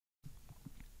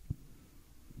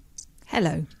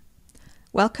Hello.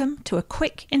 Welcome to a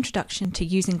quick introduction to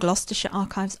using Gloucestershire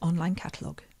Archives online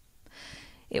catalogue.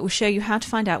 It will show you how to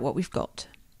find out what we've got.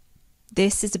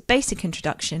 This is a basic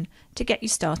introduction to get you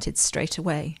started straight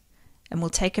away and will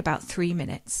take about 3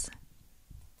 minutes.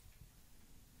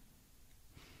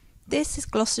 This is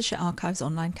Gloucestershire Archives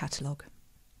online catalogue.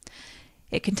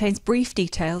 It contains brief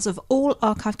details of all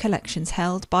archive collections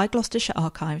held by Gloucestershire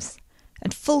Archives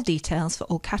and full details for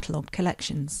all catalogued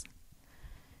collections.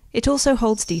 It also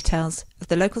holds details of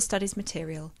the local studies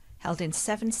material held in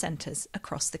 7 centres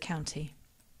across the county.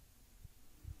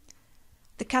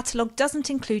 The catalogue doesn't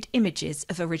include images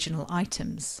of original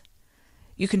items.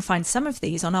 You can find some of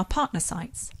these on our partner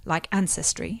sites, like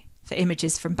Ancestry, for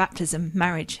images from baptism,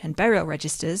 marriage and burial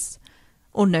registers,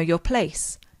 or Know Your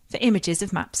Place, for images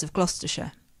of maps of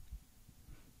Gloucestershire.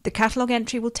 The catalogue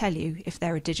entry will tell you if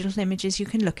there are digital images you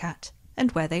can look at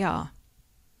and where they are.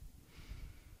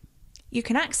 You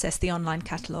can access the online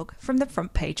catalogue from the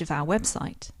front page of our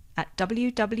website at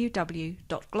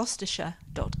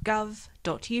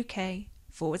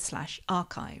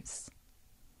www.gloucestershire.gov.uk/archives.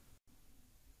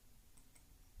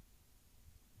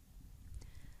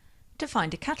 To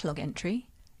find a catalogue entry,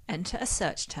 enter a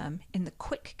search term in the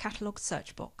Quick Catalogue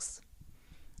search box.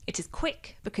 It is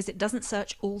quick because it doesn't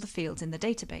search all the fields in the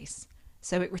database,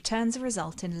 so it returns a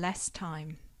result in less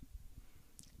time.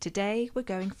 Today we're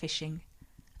going fishing,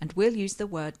 and we'll use the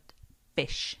word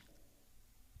fish.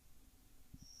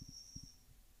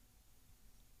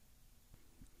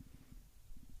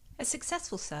 A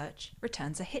successful search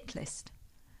returns a hit list.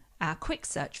 Our quick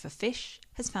search for fish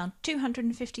has found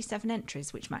 257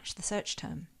 entries which match the search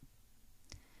term.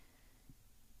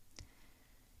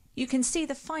 You can see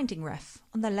the finding ref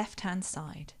on the left-hand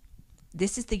side.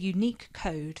 This is the unique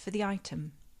code for the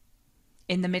item.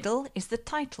 In the middle is the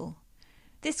title.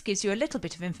 This gives you a little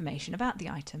bit of information about the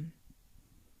item.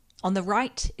 On the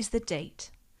right is the date.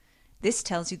 This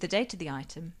tells you the date of the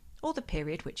item or the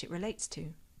period which it relates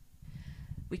to.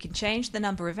 We can change the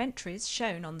number of entries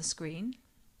shown on the screen,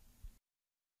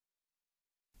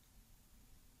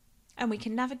 and we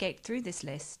can navigate through this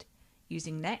list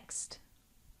using Next,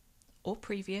 or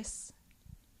Previous,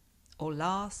 or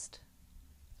Last,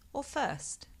 or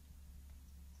First.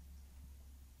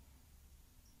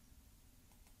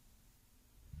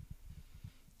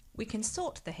 We can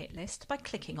sort the hit list by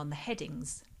clicking on the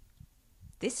headings.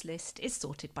 This list is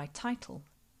sorted by title,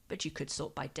 but you could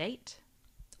sort by date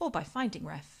or by finding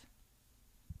ref.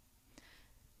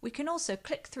 We can also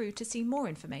click through to see more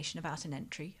information about an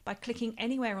entry by clicking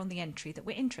anywhere on the entry that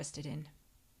we're interested in.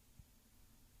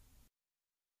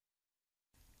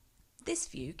 This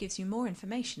view gives you more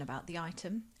information about the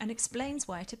item and explains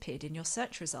why it appeared in your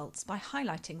search results by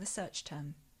highlighting the search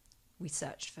term. We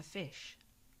searched for fish.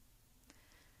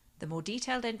 The more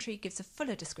detailed entry gives a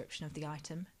fuller description of the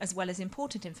item, as well as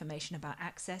important information about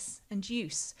access and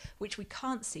use, which we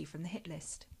can't see from the hit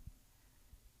list.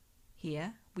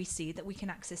 Here we see that we can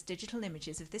access digital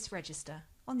images of this register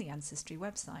on the Ancestry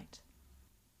website.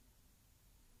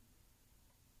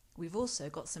 We've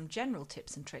also got some general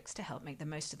tips and tricks to help make the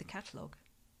most of the catalogue.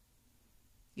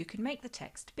 You can make the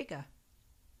text bigger,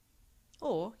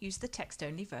 or use the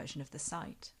text-only version of the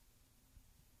site.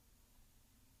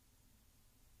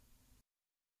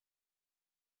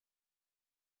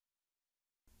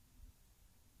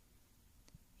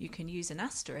 You can use an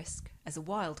asterisk as a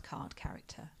wildcard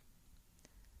character.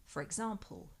 For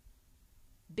example,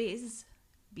 BIS,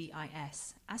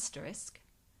 B-I-S, asterisk,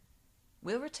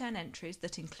 will return entries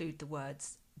that include the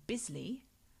words Bisley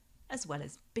as well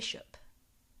as Bishop.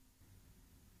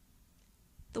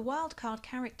 The wildcard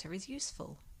character is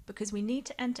useful because we need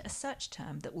to enter a search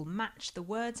term that will match the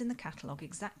words in the catalogue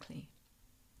exactly.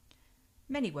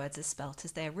 Many words are spelt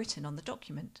as they are written on the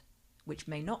document, which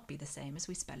may not be the same as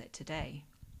we spell it today.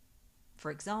 For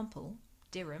example,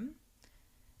 dirham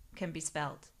can be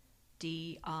spelt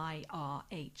D-I-R-H-A-M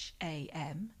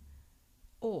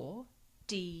or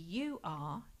D-U-R-H-A-M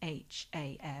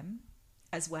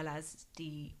as well as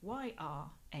D-Y-R-H-A-M.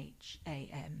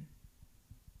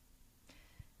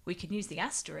 We can use the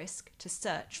asterisk to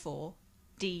search for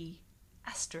D*R-H-A-M.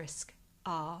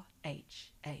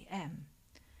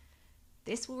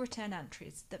 This will return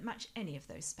entries that match any of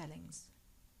those spellings.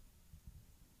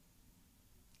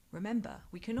 Remember,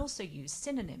 we can also use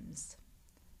synonyms,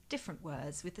 different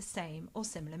words with the same or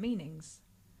similar meanings.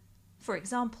 For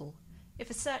example, if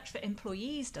a search for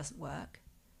employees doesn't work,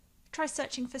 try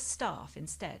searching for staff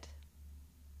instead.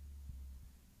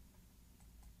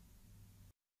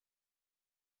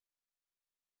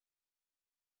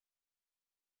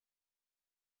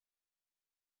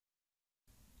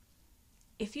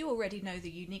 If you already know the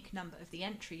unique number of the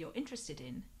entry you're interested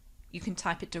in, you can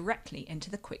type it directly into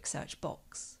the quick search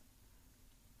box.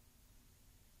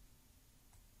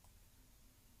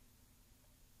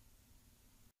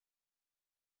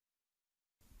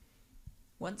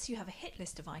 Once you have a hit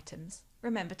list of items,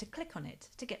 remember to click on it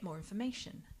to get more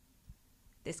information.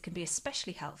 This can be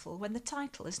especially helpful when the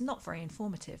title is not very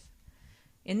informative.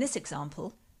 In this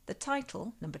example, the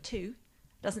title, number 2,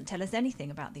 doesn't tell us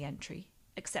anything about the entry,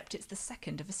 except it's the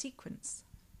second of a sequence.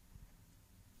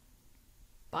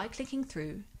 By clicking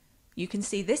through, you can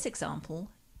see this example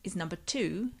is number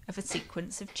 2 of a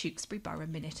sequence of Tewkesbury Borough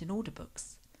Minute and Order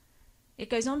books. It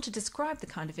goes on to describe the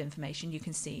kind of information you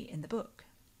can see in the book.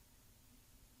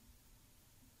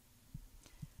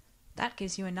 That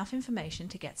gives you enough information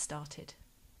to get started.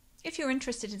 If you're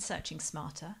interested in searching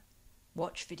smarter,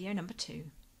 watch video number 2.